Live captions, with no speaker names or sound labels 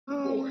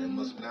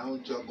must now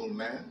juggle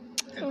math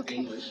and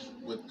English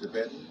with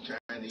Tibetan,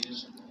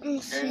 Chinese,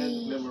 Let's and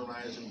see.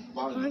 memorizing I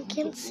volumes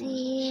can of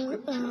see.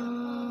 Buddhist scripture.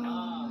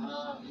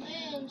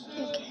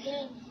 Okay.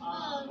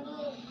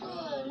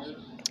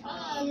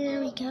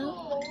 Here we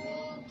go.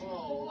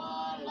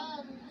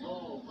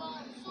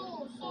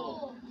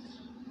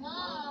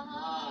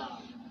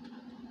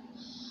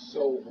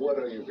 So, what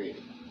are you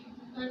reading?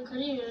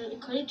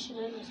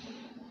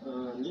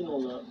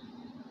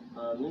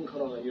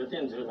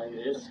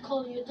 It's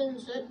called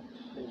유전술.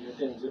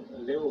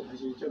 Is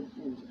he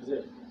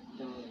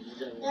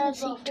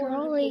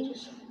drawing?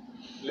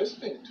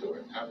 Listening to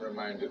it, I'm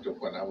reminded of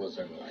when I was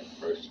in like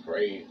first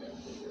grade and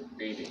we were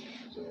reading.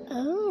 So,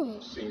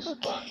 C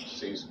spot, Okay.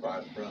 C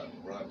spot, run,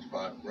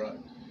 spot,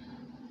 run.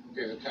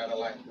 Is it kind of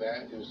like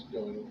that? It's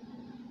doing,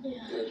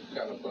 it's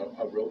kind of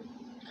a rope.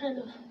 Kind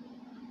of.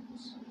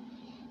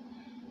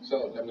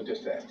 So let me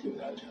just ask you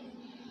now, Jimmy.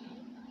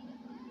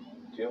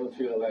 Do you ever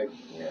feel like,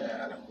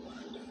 yeah, I don't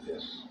want to do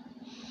this?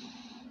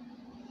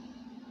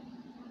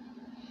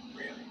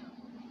 Really?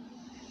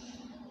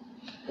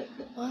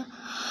 What?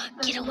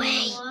 Get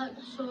away.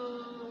 So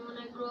when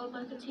I grow up,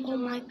 I could teach Oh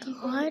my people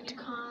God. to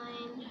be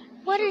kind.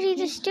 What did he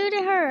just do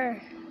to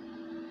her?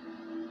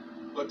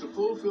 But to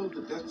fulfill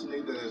the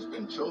destiny that has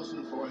been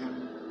chosen for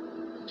him,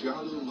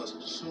 Jalu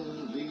must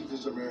soon leave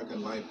his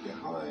American life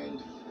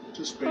behind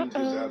to spend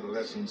his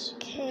adolescence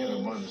in a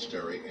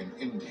monastery in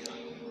India.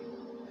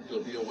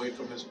 He'll be away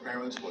from his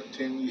parents for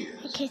 10 years.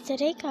 Okay,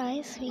 today,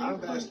 guys, we are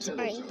I've going asked to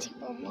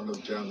one of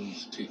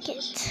Jalu's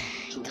teachers,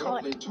 to help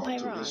taught me talk by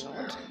to his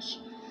Ronald. parents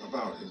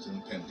about his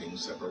impending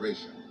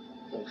separation.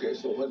 Okay,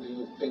 so when do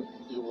you think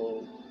you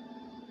will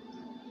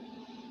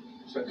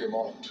send him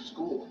off to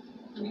school,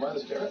 to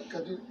monastery?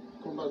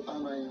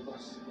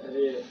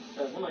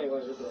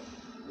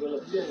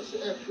 Yes,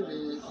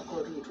 actually,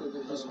 according to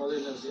His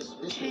Holiness's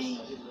wishes,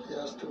 he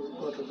has to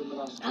go to the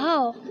monastery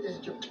Oh. at the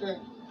age of 10.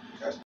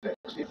 That's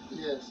next year.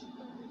 Yes.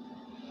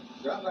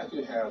 Not like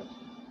you have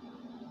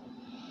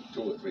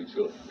 2 or 3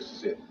 children. This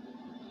is it.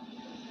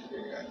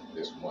 You got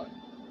this one.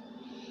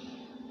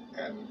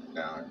 And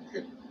now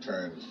it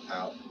turns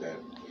out that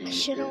he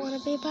shouldn't want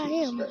to be by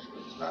him. special.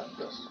 It's not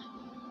just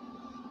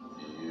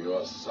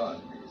your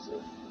son. He's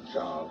a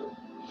child that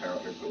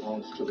apparently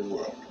belongs to the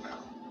world now.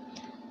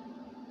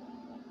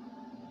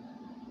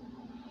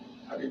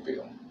 How do you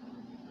feel?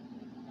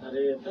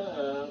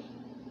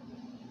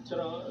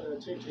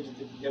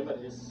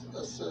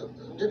 It's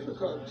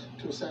difficult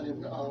to send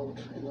him out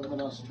in the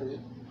monastery,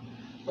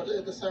 but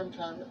at the same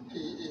time, he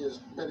is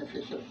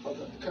beneficial for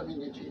the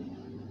community.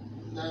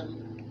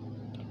 Then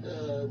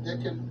they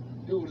can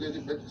do a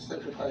little bit of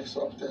sacrifice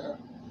of their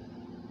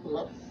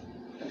love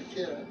and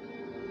care.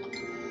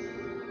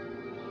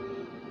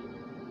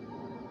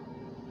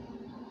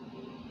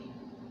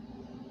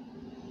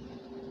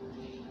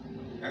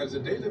 As the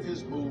date of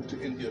his move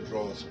to India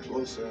draws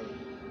closer,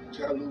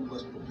 Jalu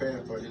must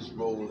prepare for his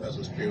role as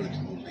a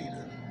spiritual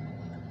leader.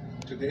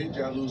 Today,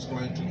 Jalu's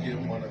going to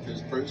give one of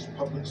his first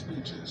public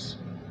speeches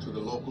to the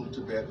local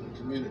Tibetan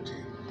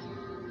community.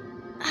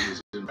 He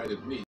has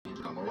invited me to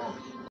come along.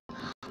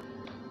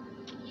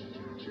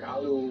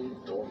 Jalu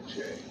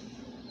Dorje.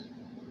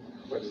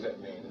 What does that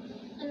mean?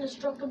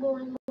 Indestructible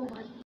and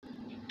nobody.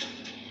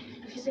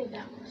 If you say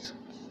backwards.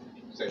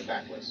 Say it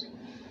backwards.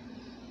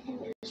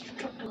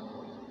 Indestructible.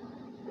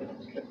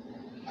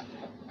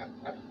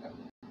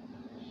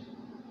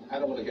 I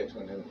don't want to get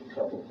you in any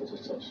trouble because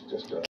it's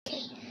just us.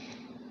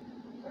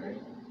 All right?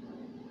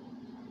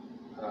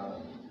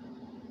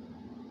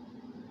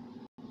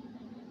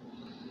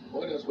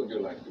 What else would you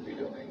like to be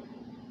doing?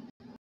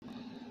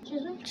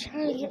 Excuse me? I'm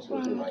trying to get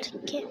Ronald to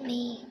get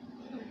me.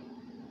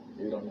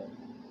 You don't know?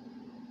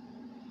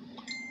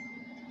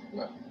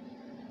 Well,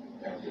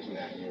 average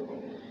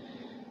 9-year-old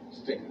is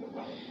thinking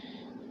about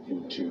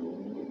YouTube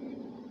and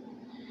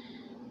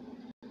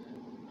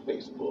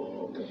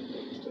Facebook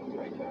and stuff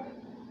like that.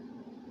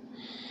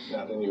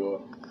 Not in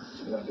your.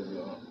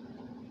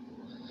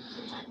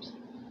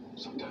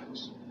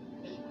 Sometimes.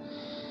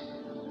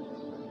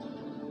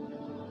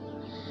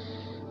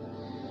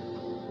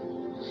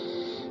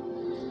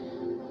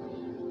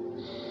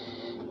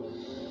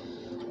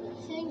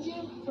 Thank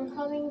you for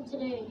coming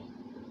today.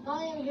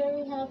 I am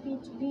very happy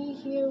to be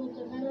here with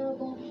the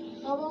Venerable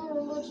Baba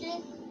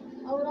Rinpoche.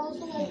 I would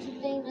also like to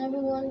thank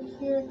everyone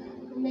here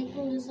for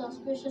making this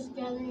auspicious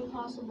gathering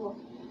possible.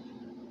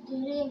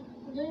 Today,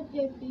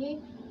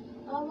 Pepe,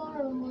 Baba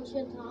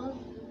Rinpoche Tan,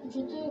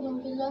 Jitu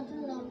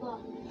Gombilatan Namba.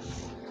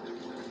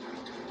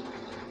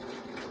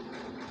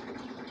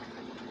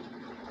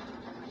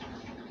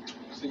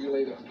 See you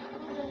later.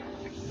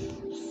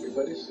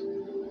 Everybody's.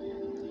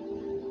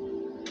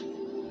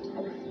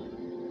 All right.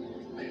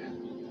 Man.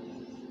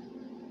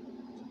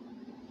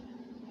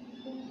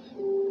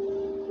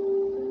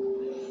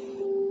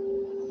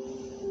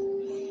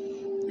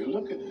 You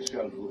look at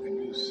Jalu and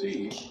you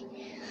see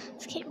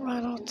Let's get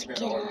Ronald to an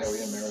get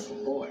ordinary us.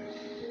 American boy.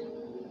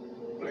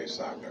 Plays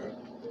soccer,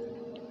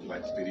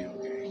 likes video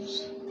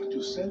games, but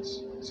you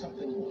sense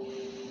something more,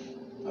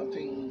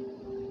 something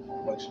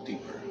much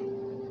deeper.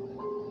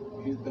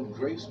 He's been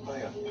graced by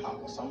a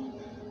power, some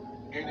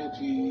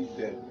energy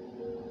that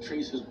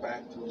traces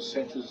back through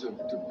centuries of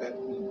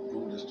Tibetan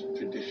Buddhist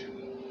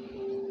tradition.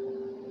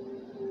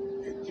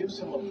 It gives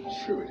him a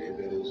maturity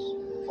that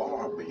is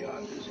far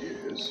beyond his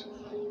years.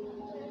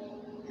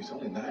 He's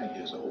only 9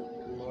 years old.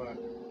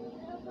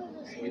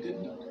 He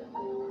didn't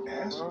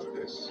ask for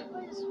this,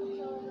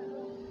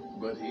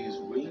 but he's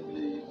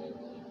willingly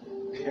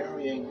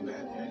carrying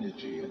that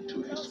energy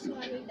into his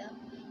future.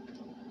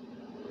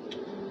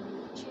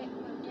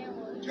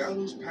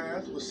 Jalu's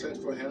path was set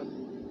for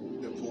him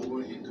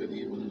before he could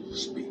even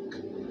speak.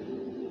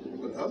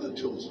 But other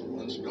chosen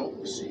ones don't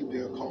receive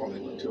their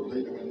calling until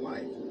later in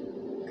life,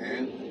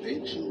 and they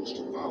choose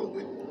to follow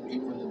it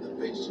even in the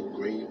face of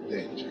grave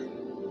danger.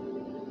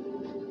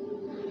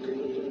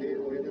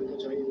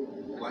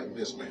 Like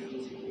this man,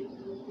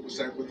 who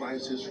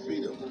sacrificed his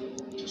freedom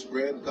to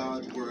spread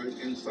God's word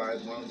inside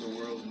one of the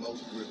world's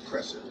most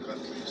repressive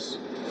countries.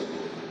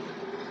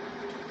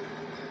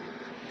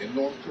 In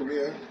North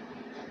Korea,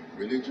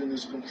 religion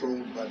is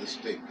controlled by the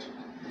state,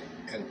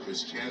 and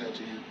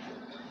Christianity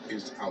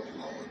is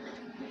outlawed.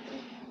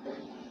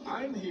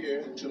 I'm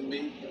here to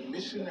meet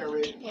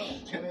missionary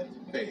Kenneth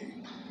Bae,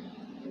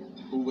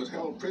 who was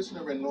held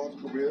prisoner in North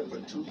Korea for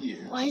 2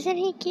 years. Why doesn't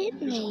he get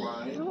me?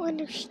 I don't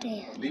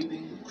understand.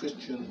 Leading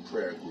Christian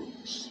prayer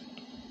groups.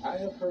 I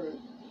have heard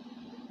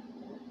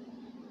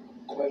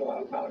quite a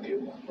lot about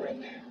you, my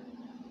friend.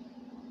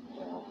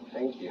 Well,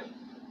 thank you.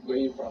 Where are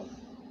you from?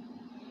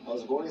 I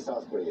was born in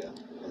South Korea,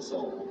 and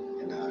so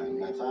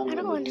my family I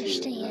don't moved to the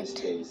understand. United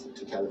States,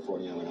 to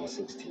California when I was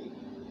 16.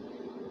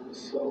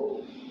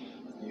 So,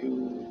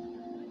 you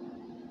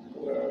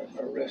were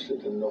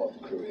arrested in North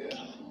Korea.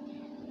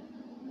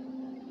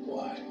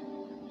 Why?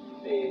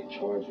 They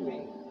charged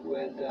me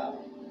with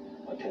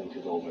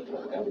attempted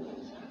overthrow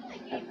evidence.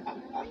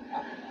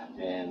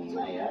 And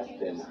I asked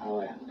them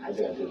how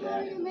did I do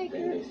that, and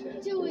they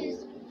said through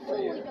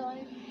prayer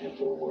and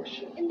through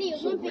worship.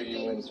 So were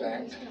you in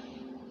fact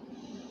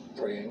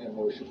praying and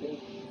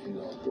worshiping in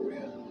North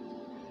Korea?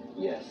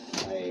 Yes,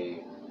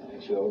 I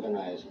actually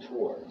organized a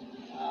tour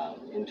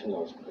into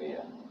North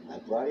Korea. I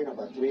brought in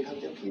about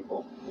 300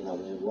 people in a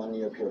 1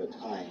 year period of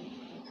time,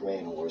 pray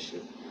and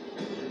worship.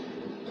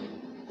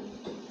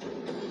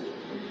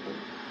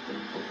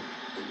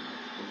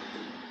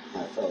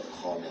 I felt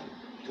calling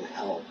to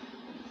help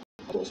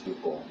those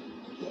people.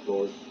 The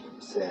Lord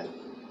said,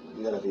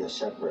 you gotta be a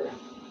shepherd.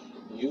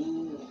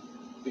 You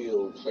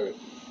feel certain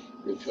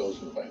you're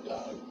chosen by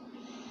God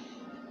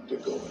to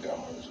go into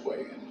harm's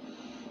way and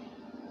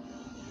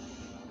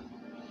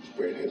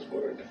spread his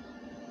word.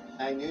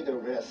 I knew the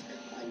risk.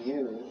 I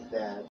knew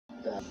that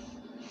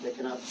they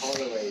cannot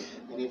tolerate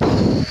anything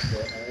like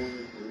their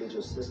own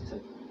religious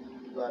system.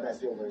 But I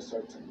feel very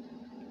certain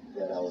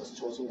that I was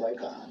chosen by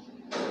God.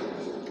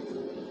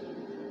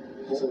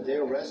 So they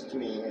arrested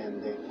me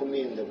and they put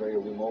me in the very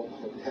remote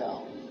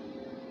hotel.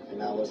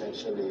 And I was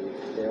actually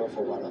there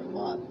for about a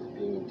month,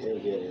 being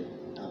interrogated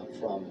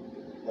from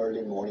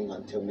early morning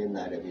until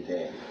midnight every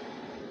day.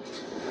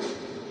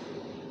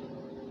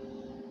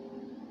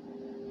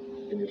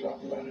 Can you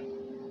talk about it?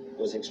 It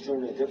was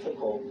extremely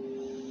difficult.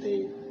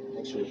 They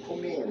actually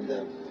put me in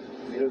the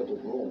middle of the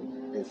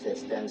room and said,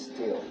 stand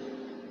still.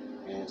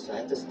 And so I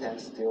had to stand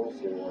still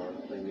for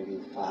maybe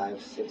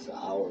 5-6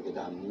 hours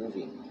without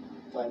moving.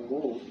 If I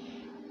moved,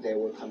 they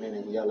would come in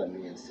and yell at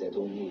me and say,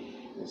 don't move,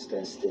 and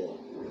stand still.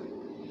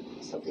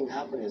 Something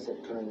happened is I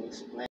couldn't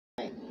explain.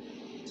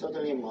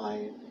 Suddenly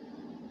my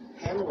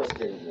hand was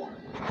getting warm,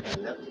 my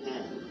left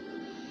hand.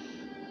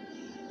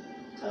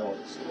 I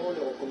slowly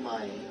opened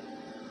my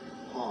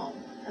palm.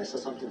 I saw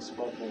something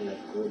sparkling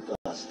like gold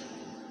dust.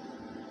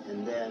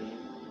 And then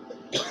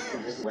this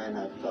is when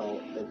I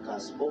felt that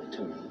God spoke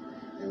to me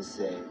and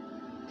said,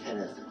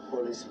 Kenneth,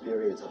 Holy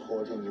Spirit is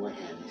holding your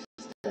hand,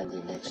 He's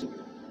standing next to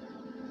you.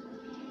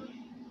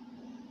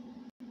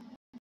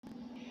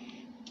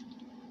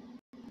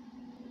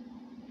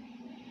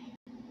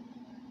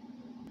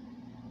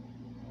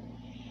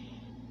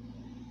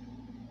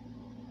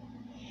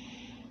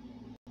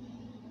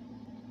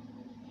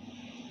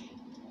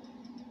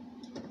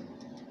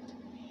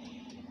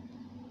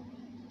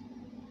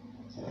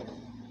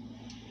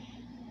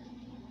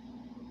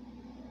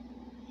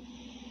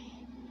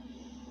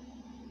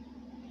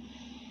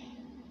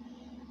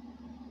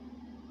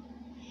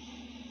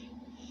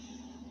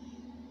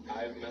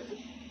 I've met the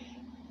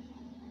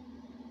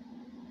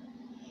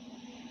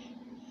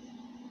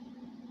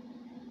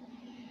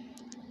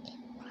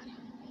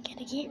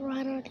Gotta get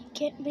Ronald to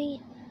get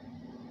me.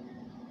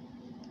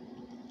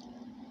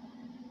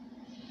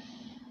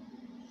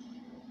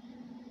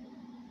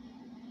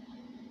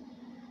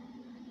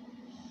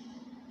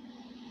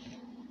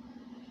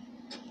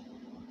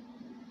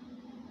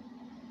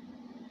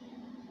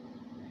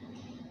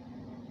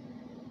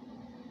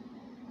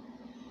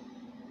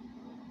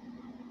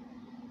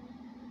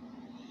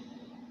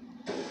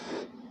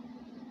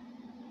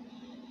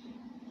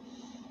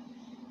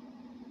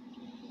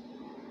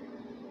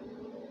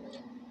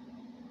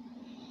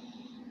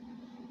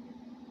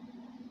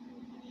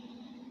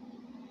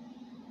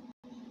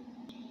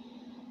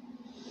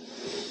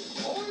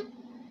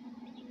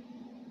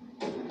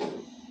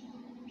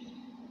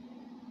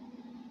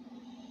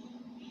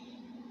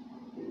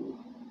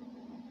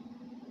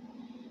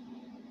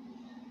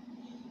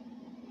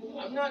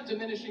 I'm not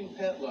diminishing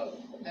pet love.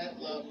 Pet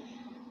love.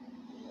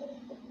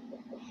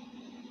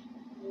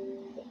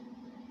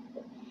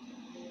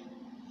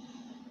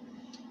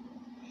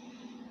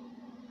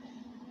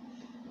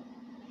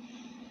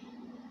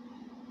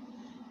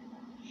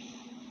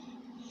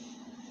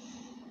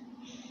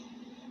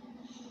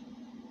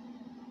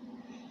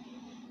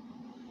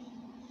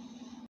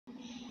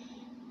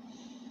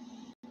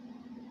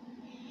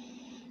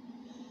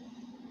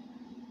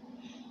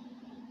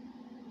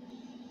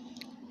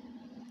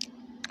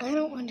 I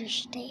don't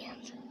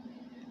understand.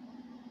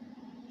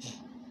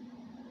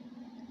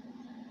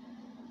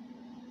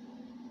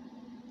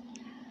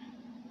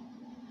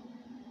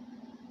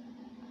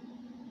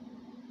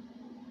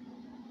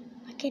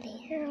 I can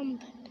hear him,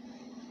 but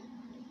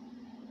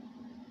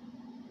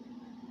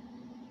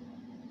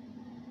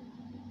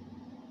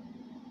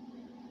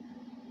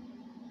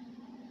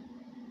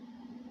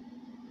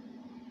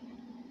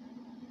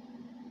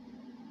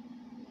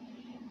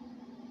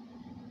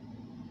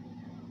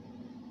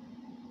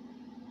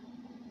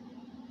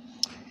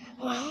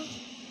well,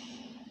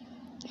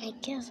 I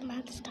guess I'm gonna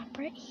have to stop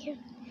right here.